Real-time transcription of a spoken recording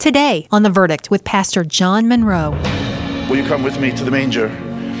Today on The Verdict with Pastor John Munro. Will you come with me to the manger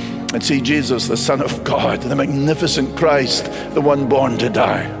and see Jesus, the Son of God, the magnificent Christ, the one born to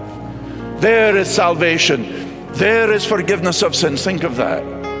die? There is salvation. There is forgiveness of sins. Think of that.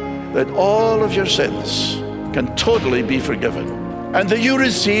 That all of your sins can totally be forgiven. And that you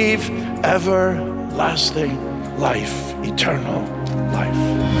receive everlasting life, eternal life.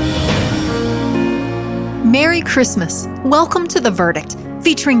 Merry Christmas. Welcome to The Verdict,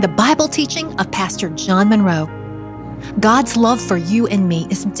 featuring the Bible teaching of Pastor John Munro. God's love for you and me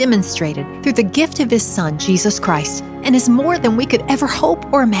is demonstrated through the gift of His Son, Jesus Christ, and is more than we could ever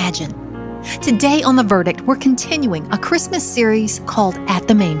hope or imagine. Today on The Verdict, we're continuing a Christmas series called At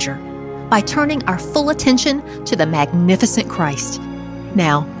The Manger by turning our full attention to the magnificent Christ.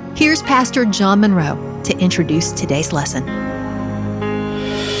 Now, here's Pastor John Munro to introduce today's lesson.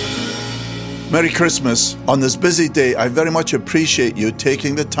 Merry Christmas. On this busy day, I very much appreciate you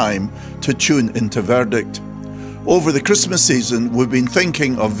taking the time to tune into Verdict. Over the Christmas season, we've been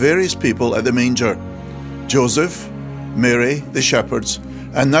thinking of various people at the manger. Joseph, Mary, the shepherds,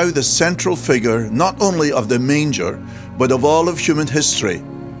 and now the central figure not only of the manger, but of all of human history,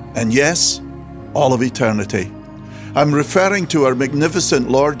 and yes, all of eternity. I'm referring to our magnificent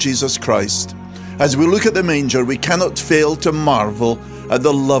Lord Jesus Christ. As we look at the manger, we cannot fail to marvel at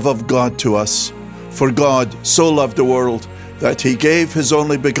the love of God to us. For God so loved the world that He gave His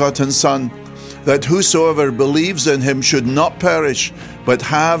only begotten Son, that whosoever believes in Him should not perish, but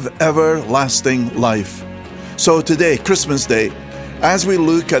have everlasting life. So today, Christmas Day, as we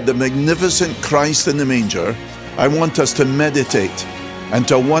look at the magnificent Christ in the manger, I want us to meditate and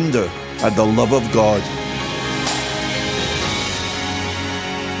to wonder at the love of God.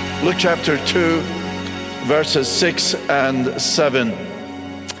 Luke chapter 2, verses 6 and 7.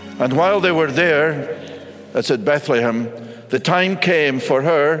 And while they were there, that's at Bethlehem, the time came for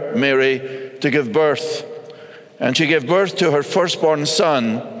her, Mary, to give birth. And she gave birth to her firstborn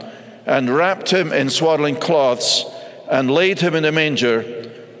son, and wrapped him in swaddling cloths, and laid him in a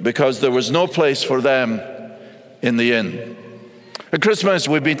manger, because there was no place for them in the inn. At Christmas,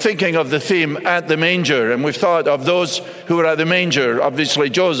 we've been thinking of the theme, At the Manger, and we've thought of those who were at the manger, obviously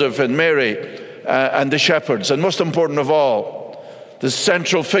Joseph and Mary and the shepherds, and most important of all, the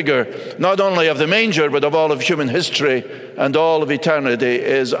central figure, not only of the manger, but of all of human history and all of eternity,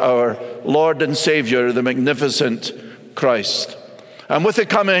 is our Lord and Savior, the magnificent Christ. And with the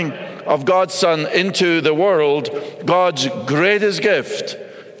coming of God's Son into the world, God's greatest gift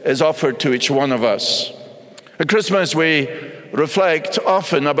is offered to each one of us. At Christmas, we reflect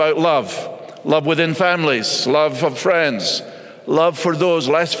often about love within families, love of friends, love for those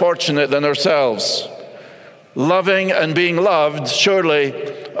less fortunate than ourselves. Loving and being loved surely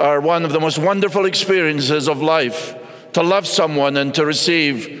are one of the most wonderful experiences of life, to love someone and to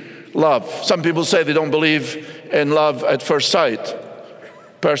receive love. Some people say they don't believe in love at first sight.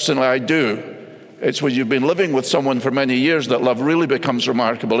 Personally, I do. It's when you've been living with someone for many years that love really becomes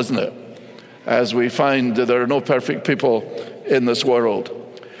remarkable, isn't it? As we find that there are no perfect people in this world.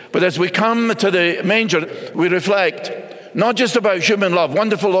 But as we come to the manger, we reflect not just about human love,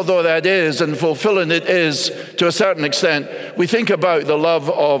 wonderful although that is, and fulfilling it is to a certain extent, we think about the love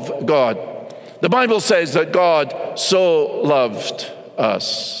of God. The Bible says that God so loved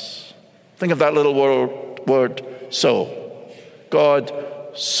us. Think of that little word, so. God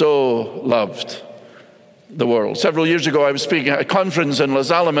so loved the world. Several years ago, I was speaking at a conference in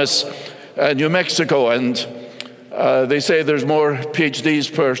Los Alamos, New Mexico, and they say there's more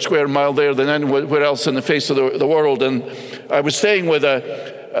PhDs per square mile there than anywhere else in the face of the world. And I was staying with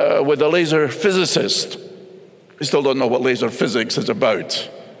a laser physicist. We still don't know what laser physics is about.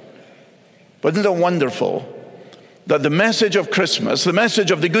 But isn't it wonderful that the message of Christmas, the message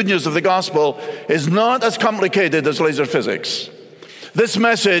of the good news of the gospel, is not as complicated as laser physics? This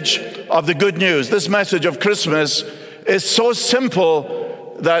message of the good news, this message of Christmas, is so simple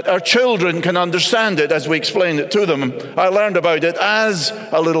that our children can understand it as we explain it to them. I learned about it as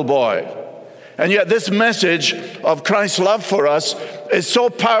a little boy. And yet this message of Christ's love for us is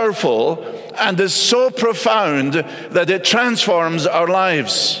so powerful and is so profound that it transforms our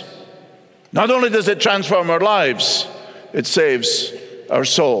lives. Not only does it transform our lives, it saves our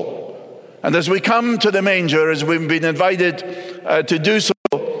soul. And as we come to the manger, as we've been invited to do so,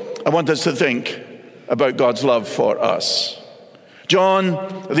 I want us to think about God's love for us. John,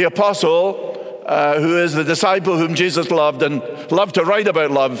 the apostle, who is the disciple whom Jesus loved and loved to write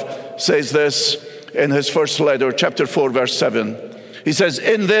about love, says this in his first letter, chapter 4, verse 7. He says,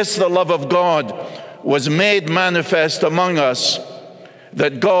 "In this the love of God was made manifest among us,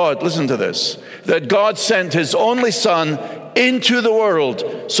 that God," listen to this, "that God sent His only Son into the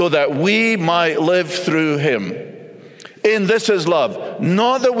world so that we might live through him. In this is love,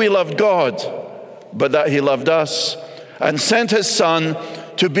 not that we loved God, but that he loved us and sent his Son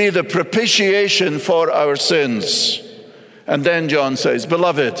to be the propitiation for our sins. And then John says,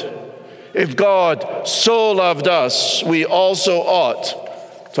 beloved, if God so loved us, we also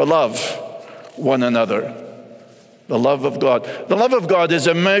ought to love one another. The love of God. The love of God is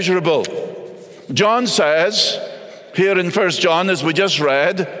immeasurable. John says, here in 1 John, as we just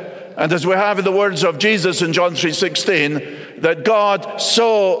read, and as we have in the words of Jesus in John 3:16, that God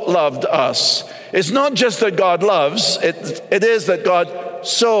so loved us. It's not just that God loves, it is that God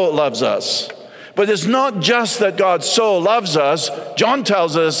so loves us. But it's not just that God so loves us. John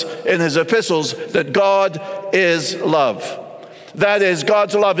tells us in his epistles that God is love. That is,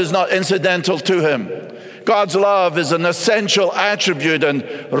 God's love is not incidental to him. God's love is an essential attribute and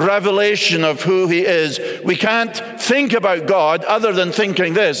revelation of who he is. We can't think about God other than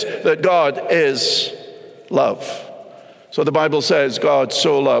thinking this, that God is love. So the Bible says God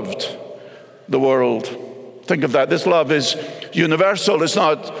so loved the world. Think of that. This love is universal. It's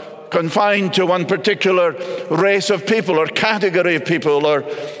not confined to one particular race of people or category of people or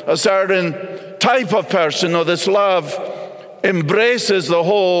a certain type of person. No, this love embraces the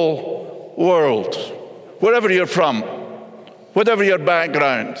whole world. Wherever you're from, whatever your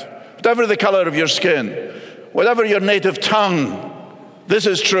background, whatever the color of your skin, whatever your native tongue, this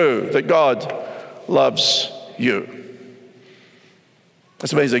is true, that God loves you.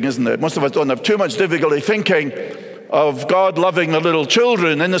 That's amazing, isn't it? Most of us don't have too much difficulty thinking of God loving the little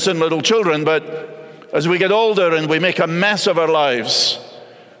children, innocent little children, but as we get older and we make a mess of our lives,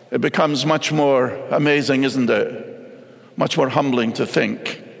 it becomes much more amazing, isn't it? Much more humbling to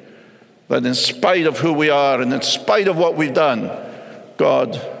think that in spite of who we are and in spite of what we've done,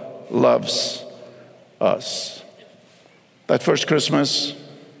 God loves us. That first Christmas,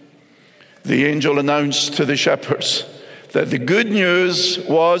 the angel announced to the shepherds that the good news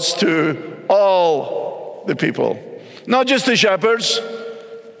was to all the people. Not just the shepherds,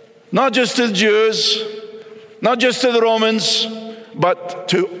 not just to the Jews, not just to the Romans, but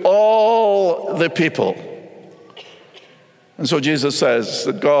to all the people. And so Jesus says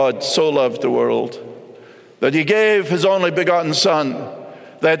that God so loved the world that he gave his only begotten Son,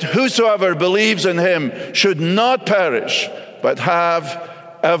 that whosoever believes in him should not perish, but have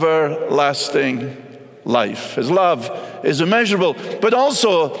everlasting life. His love is immeasurable, but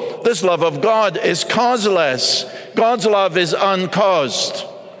also this love of God is causeless. God's love is uncaused.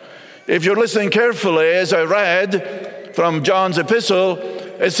 If you're listening carefully, as I read from John's epistle,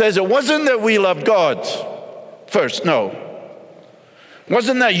 it says it wasn't that we loved God first, no. It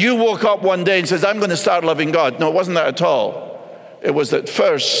wasn't that you woke up one day and says, I'm going to start loving God. No, it wasn't that at all. It was that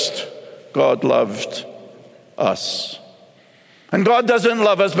first God loved us. And God doesn't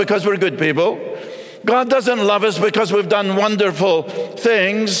love us because we're good people. God doesn't love us because we've done wonderful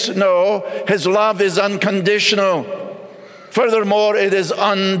things. No, his love is unconditional. Furthermore, it is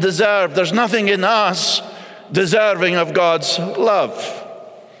undeserved. There's nothing in us deserving of God's love.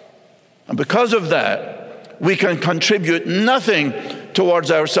 And because of that, we can contribute nothing towards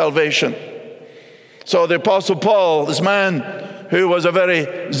our salvation. So the Apostle Paul, this man who was a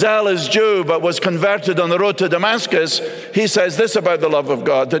very zealous Jew but was converted on the road to Damascus, he says this about the love of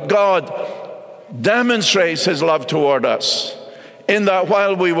God, that God demonstrates his love toward us in that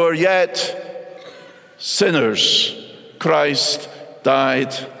while we were yet sinners, Christ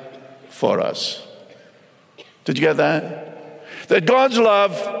died for us. Did you get that? That God's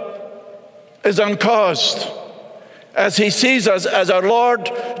love is uncaused. As he sees us, as our Lord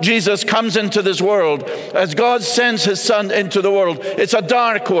Jesus comes into this world, as God sends his Son into the world, it's a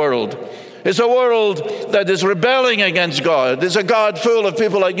dark world. It's a world that is rebelling against God. It's a God full of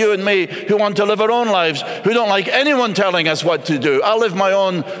people like you and me who want to live our own lives, who don't like anyone telling us what to do. I'll live my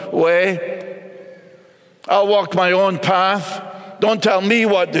own way. I'll walk my own path. Don't tell me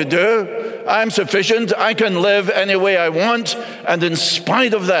what to do. I'm sufficient. I can live any way I want. And in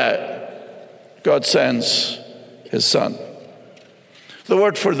spite of that, God sends his Son. The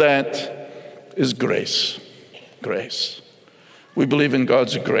word for that is grace. Grace. We believe in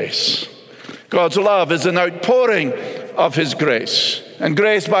God's grace. God's love is an outpouring of his grace. And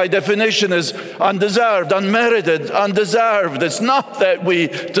grace, by definition, is undeserved, unmerited, undeserved. It's not that we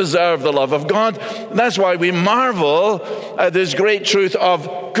deserve the love of God. That's why we marvel at this great truth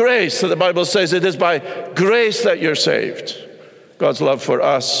of grace. So the Bible says it is by grace that you're saved. God's love for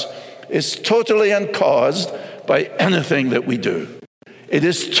us is totally uncaused by anything that we do. It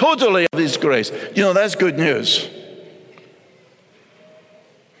is totally of his grace. You know, that's good news.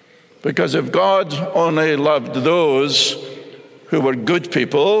 Because if God only loved those who were good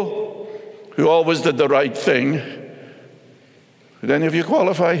people, who always did the right thing. Did any of you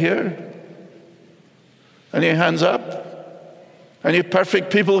qualify here? Any hands up? Any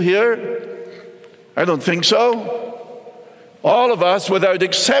perfect people here? I don't think so. All of us, without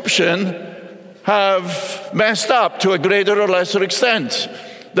exception, have messed up to a greater or lesser extent.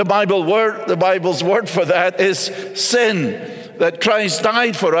 The Bible's word for that is sin. That Christ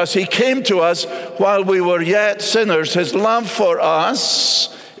died for us. He came to us while we were yet sinners. His love for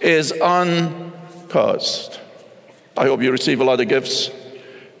us is uncaused. I hope you receive a lot of gifts.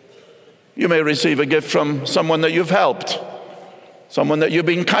 You may receive a gift from someone that you've helped, someone that you've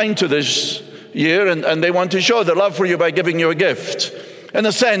been kind to this year, and they want to show their love for you by giving you a gift. In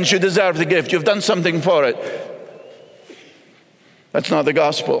a sense, you deserve the gift. You've done something for it. That's not the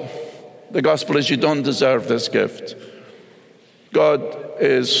gospel. The gospel is you don't deserve this gift. God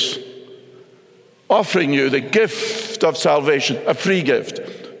is offering you the gift of salvation, a free gift,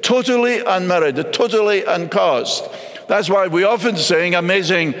 totally unmerited, totally uncaused. That's why we often sing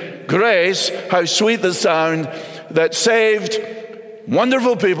Amazing Grace, how sweet the sound that saved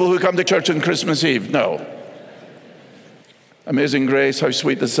wonderful people who come to church on Christmas Eve. No. Amazing grace, how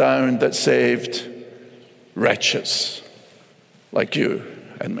sweet the sound that saved wretches like you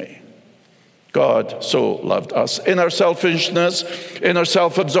and me. God so loved us. In our selfishness, in our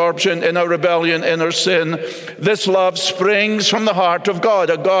self-absorption, in our rebellion, in our sin, this love springs from the heart of God,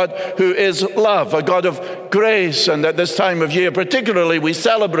 a God who is love, a God of grace. And at this time of year particularly, we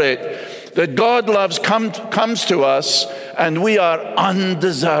celebrate that God loves comes to us and we are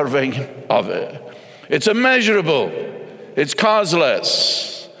undeserving of it. It's immeasurable, it's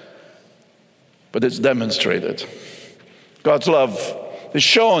causeless, but it's demonstrated. God's love is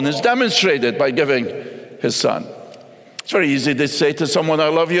shown, is demonstrated by giving his son. It's very easy to say to someone, I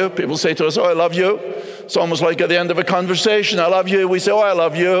love you. People say to us, oh, I love you. It's almost like at the end of a conversation, I love you. We say, oh, I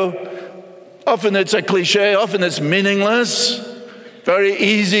love you. Often it's a cliche, often it's meaningless. Very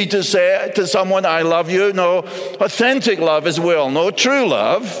easy to say to someone, I love you. No, authentic love, as we all know, true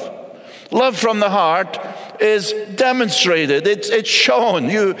love from the heart is demonstrated. It's shown.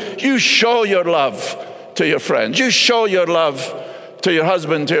 You show your love to your friends. You show your love to your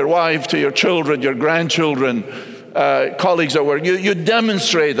husband, to your wife, to your children, your grandchildren, colleagues at work. You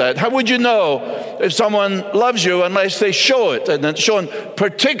demonstrate that. How would you know if someone loves you unless they show it? And it's shown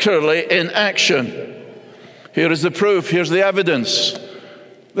particularly in action. Here is the proof. Here's the evidence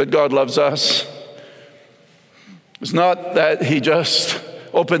that God loves us. It's not that he just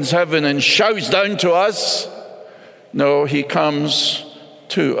opens heaven and shouts down to us. No, he comes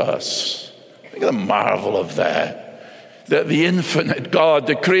to us. Think of the marvel of that. That the infinite God,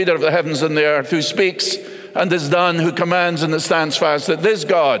 the creator of the heavens and the earth, who speaks and is done, who commands and stands fast, that this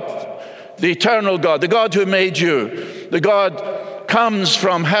God, the eternal God, the God who made you, the God comes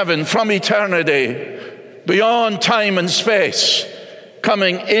from heaven, from eternity, beyond time and space,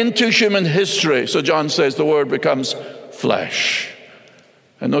 coming into human history. So John says the Word becomes flesh.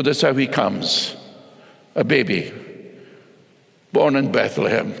 And notice how he comes, a baby, born in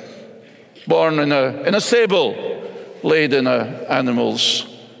Bethlehem, born in a stable, laid in an animal's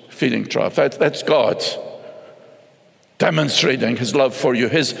feeding trough. That's God demonstrating his love for you,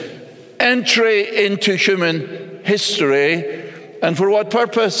 his entry into human history. And for what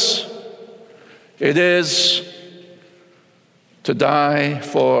purpose? It is to die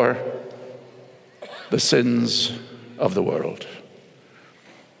for the sins of the world.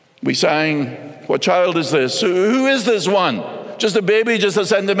 We sang, what child is this? Who is this one? Just a baby, just a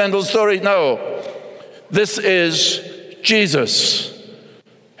sentimental story? No. This is Jesus.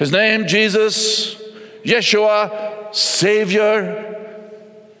 His name, Jesus, Yeshua, Savior.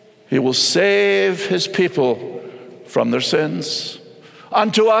 He will save his people from their sins.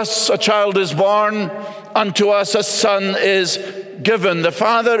 Unto us a child is born, unto us a son is given. The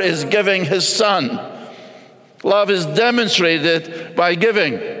Father is giving his Son. Love is demonstrated by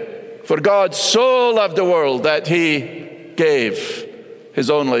giving. For God so loved the world that he gave his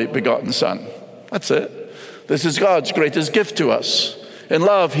only begotten Son. That's it. This is God's greatest gift to us. In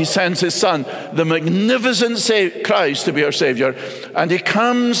love, he sends his Son, the magnificent Christ, to be our Savior, and he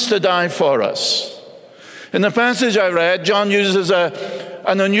comes to die for us. In the passage I read, John uses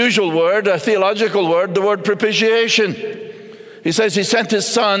an unusual word, a theological word, the word propitiation. He says he sent his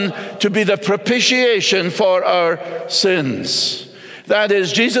Son to be the propitiation for our sins. That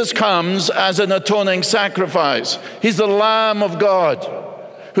is, Jesus comes as an atoning sacrifice. He's the Lamb of God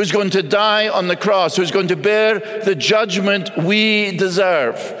who's going to die on the cross, who's going to bear the judgment we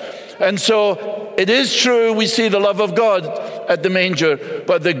deserve. And so it is true we see the love of God at the manger,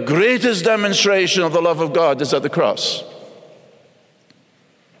 but the greatest demonstration of the love of God is at the cross.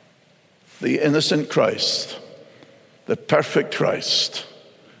 the innocent Christ, the perfect Christ,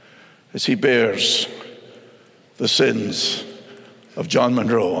 as he bears the sins of John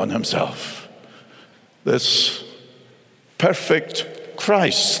Munro on himself. This perfect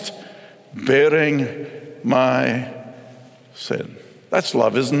Christ bearing my sin. That's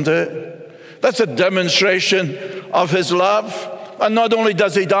love, isn't it? That's a demonstration of his love. And not only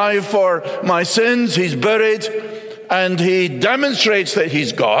does he die for my sins, he's buried, and he demonstrates that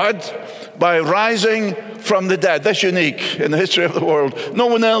he's God by rising from the dead. That's unique in the history of the world. No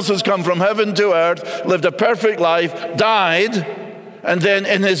one else has come from heaven to earth, lived a perfect life, died, and then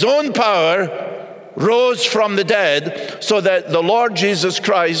in his own power rose from the dead, so that the Lord Jesus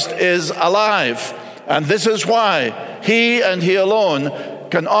Christ is alive. And this is why he and he alone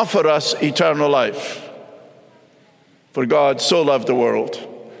can offer us eternal life. For God so loved the world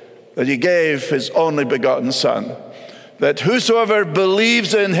that he gave his only begotten Son, that whosoever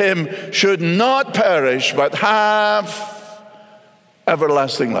believes in him should not perish, but have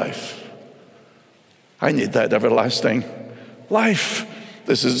everlasting life. I need that everlasting life.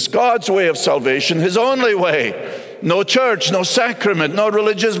 This is God's way of salvation, his only way. No church, no sacrament, no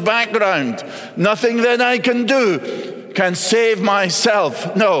religious background. Nothing that I can do can save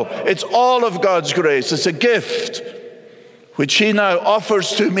myself. No, it's all of God's grace. It's a gift which he now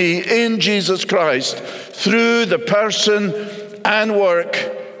offers to me in Jesus Christ through the person and work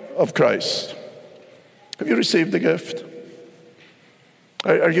of Christ. Have you received the gift?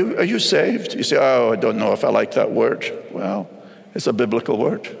 Are you saved? You say, oh, I don't know if I like that word. Well, it's a biblical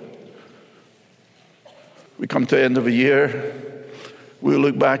word. We come to the end of a year. We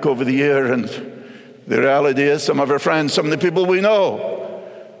look back over the year, and the reality is some of our friends, some of the people we know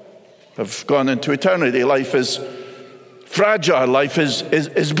have gone into eternity. Life is fragile. Life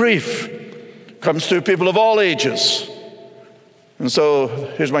is brief. Comes to people of all ages. And so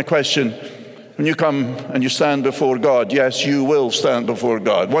here's my question. When you come and you stand before God, yes, you will stand before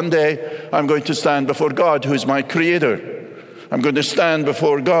God. One day I'm going to stand before God, who is my creator. I'm going to stand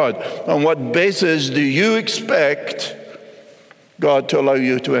before God. On what basis do you expect God to allow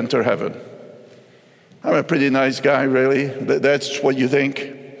you to enter heaven? I'm a pretty nice guy, really. That's what you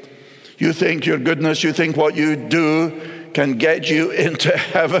think. You think your goodness, you think what you do can get you into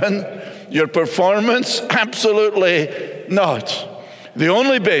heaven. Your performance? Absolutely not. The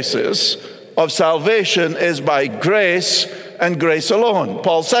only basis of salvation is by grace and grace alone.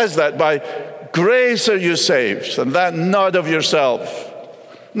 Paul says that by grace are you saved, and that not of yourself.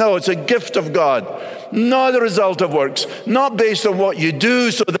 No, it's a gift of God, not a result of works, not based on what you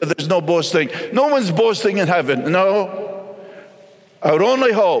do so that there's no boasting. No one's boasting in heaven. No. Our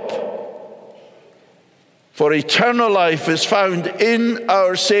only hope for eternal life is found in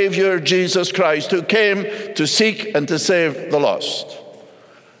our Savior Jesus Christ, who came to seek and to save the lost.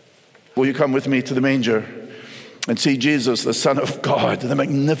 Will you come with me to the manger and see Jesus, the Son of God, the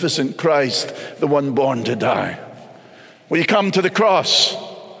magnificent Christ, the one born to die? Will you come to the cross?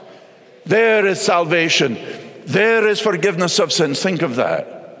 There is salvation. There is forgiveness of sins. Think of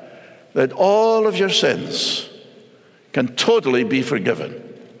that. That all of your sins can totally be forgiven,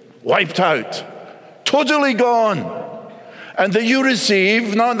 wiped out, totally gone. And that you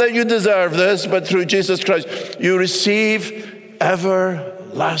receive, not that you deserve this, but through Jesus Christ, you receive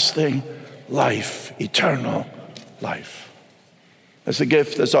everlasting life, eternal life. It's a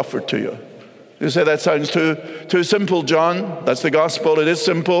gift that's offered to you. You say, that sounds too simple, John. That's the gospel. It is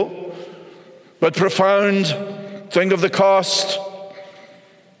simple, but profound. Think of the cost.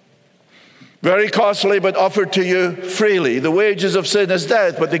 Very costly, but offered to you freely. The wages of sin is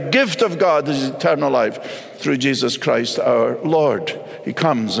death, but the gift of God is eternal life through Jesus Christ our Lord. He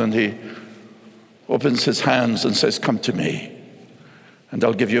comes and he opens his hands and says, come to me, and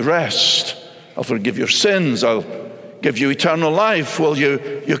I'll give you rest. I'll forgive your sins. I'll give you eternal life. Will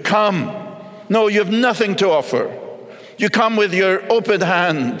you come? No, you have nothing to offer. You come with your open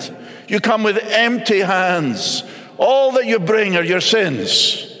hand. You come with empty hands. All that you bring are your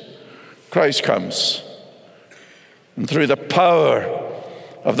sins. Christ comes, and through the power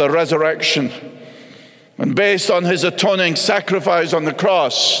of the resurrection and based on his atoning sacrifice on the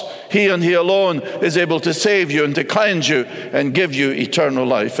cross, he and he alone is able to save you and to cleanse you and give you eternal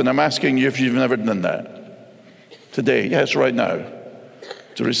life. And I'm asking you, if you've never done that today, yes, right now,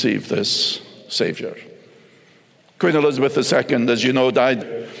 to receive this Savior. Queen Elizabeth II, as you know, died.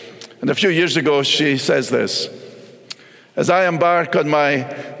 And a few years ago, she says this: as I embark on my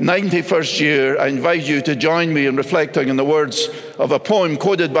 91st year, I invite you to join me in reflecting on the words of a poem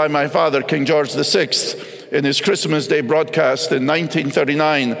quoted by my father, King George VI, in his Christmas Day broadcast in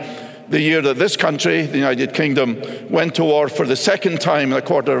 1939. the year that this country, the United Kingdom, went to war for the second time in a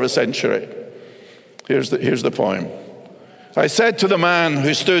quarter of a century. Here's the poem. I said to the man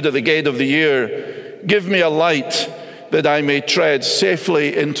who stood at the gate of the year, give me a light that I may tread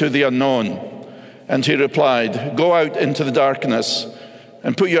safely into the unknown. And he replied, go out into the darkness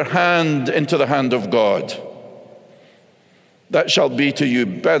and put your hand into the hand of God. That shall be to you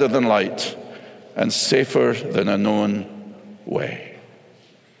better than light and safer than a known way.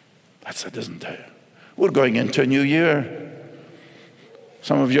 That's it, isn't it? We're going into a new year.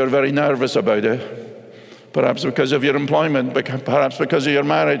 Some of you are very nervous about it. Perhaps because of your employment, perhaps because of your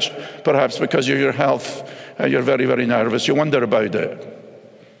marriage, perhaps because of your health. You're very, very nervous. You wonder about it.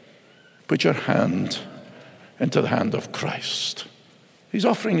 Put your hand into the hand of Christ. He's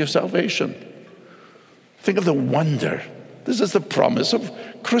offering you salvation. Think of the wonder. This is the promise of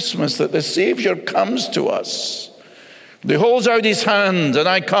Christmas, that the Savior comes to us. He holds out his hand, and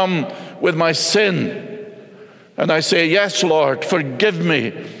I come with my sin. And I say, yes, Lord, forgive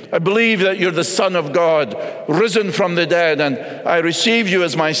me. I believe that you're the Son of God, risen from the dead, and I receive you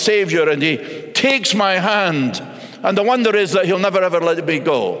as my Savior. And he takes my hand. And the wonder is that he'll never, ever let me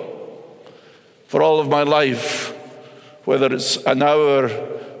go. For all of my life, whether it's an hour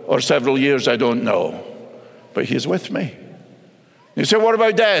or several years, I don't know. But he's with me. You say, what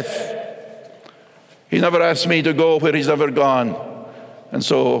about death? He never asked me to go where he's never gone. And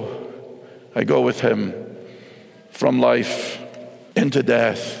so I go with him from life into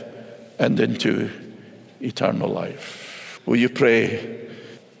death and into eternal life. Will you pray?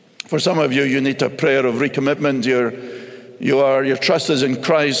 For some of you, you need a prayer of recommitment. Your trust is in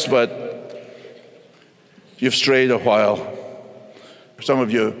Christ, but you've strayed a while. Some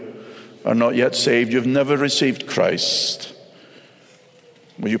of you are not yet saved. You've never received Christ.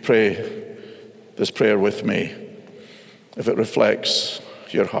 Will you pray this prayer with me, if it reflects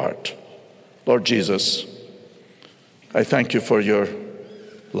your heart? Lord Jesus, I thank you for your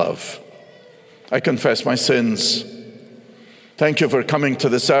love. I confess my sins. Thank you for coming to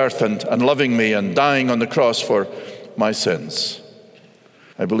this earth and loving me and dying on the cross for my sins.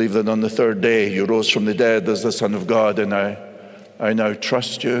 I believe that on the third day you rose from the dead as the Son of God, and I now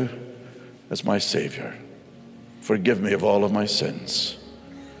trust you as my Savior. Forgive me of all of my sins.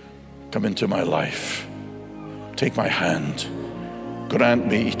 Come into my life. Take my hand. Grant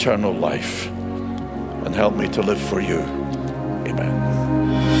me eternal life and help me to live for you. Amen.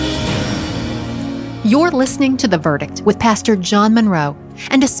 You're listening to The Verdict with Pastor John Munro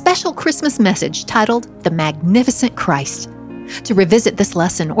and a special Christmas message titled The Magnificent Christ. To revisit this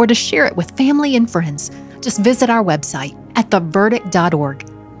lesson or to share it with family and friends, just visit our website at theverdict.org.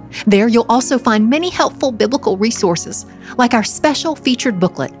 There you'll also find many helpful biblical resources, like our special featured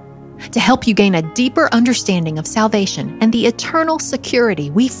booklet, to help you gain a deeper understanding of salvation and the eternal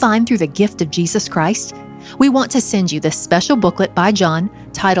security we find through the gift of Jesus Christ. We want to send you this special booklet by John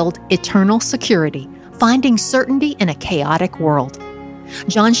titled Eternal Security, Finding Certainty in a Chaotic World.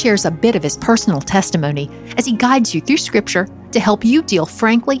 John shares a bit of his personal testimony as he guides you through Scripture to help you deal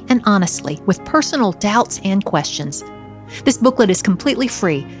frankly and honestly with personal doubts and questions. This booklet is completely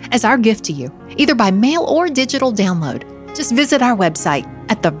free as our gift to you, either by mail or digital download. Just visit our website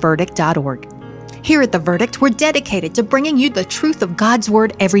at theverdict.org. Here at The Verdict, we're dedicated to bringing you the truth of God's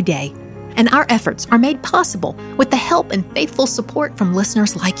Word every day. And our efforts are made possible with the help and faithful support from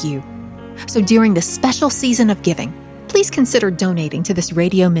listeners like you. So during this special season of giving, please consider donating to this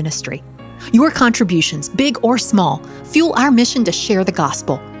radio ministry. Your contributions, big or small, fuel our mission to share the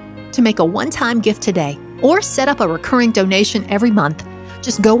gospel. To make a one-time gift today or set up a recurring donation every month,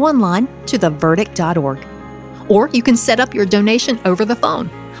 just go online to theverdict.org. Or you can set up your donation over the phone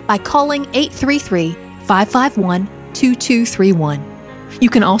by calling 833-551-2231. You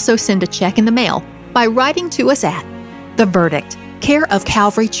can also send a check in the mail by writing to us at The Verdict, care of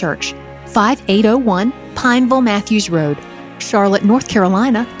Calvary Church, 5801 Pineville Matthews Road, Charlotte, North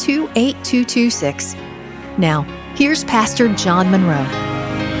Carolina, 28226. Now, here's Pastor John Munro.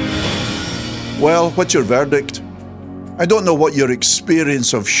 Well, what's your verdict? I don't know what your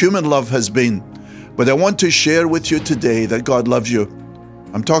experience of human love has been, but I want to share with you today that God loves you.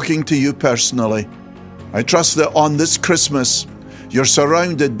 I'm talking to you personally. I trust that on this Christmas, you're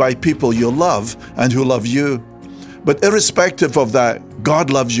surrounded by people you love and who love you. But irrespective of that, God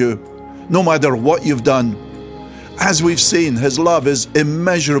loves you, no matter what you've done. As we've seen, His love is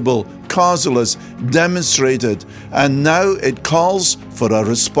immeasurable, causeless, demonstrated, and now it calls for a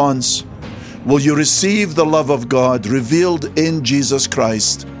response. Will you receive the love of God revealed in Jesus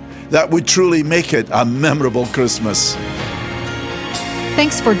Christ? That would truly make it a memorable Christmas.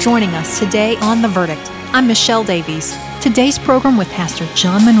 Thanks for joining us today on The Verdict. I'm Michelle Davies. Today's program with Pastor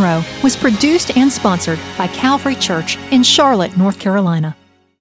John Munro was produced and sponsored by Calvary Church in Charlotte, North Carolina.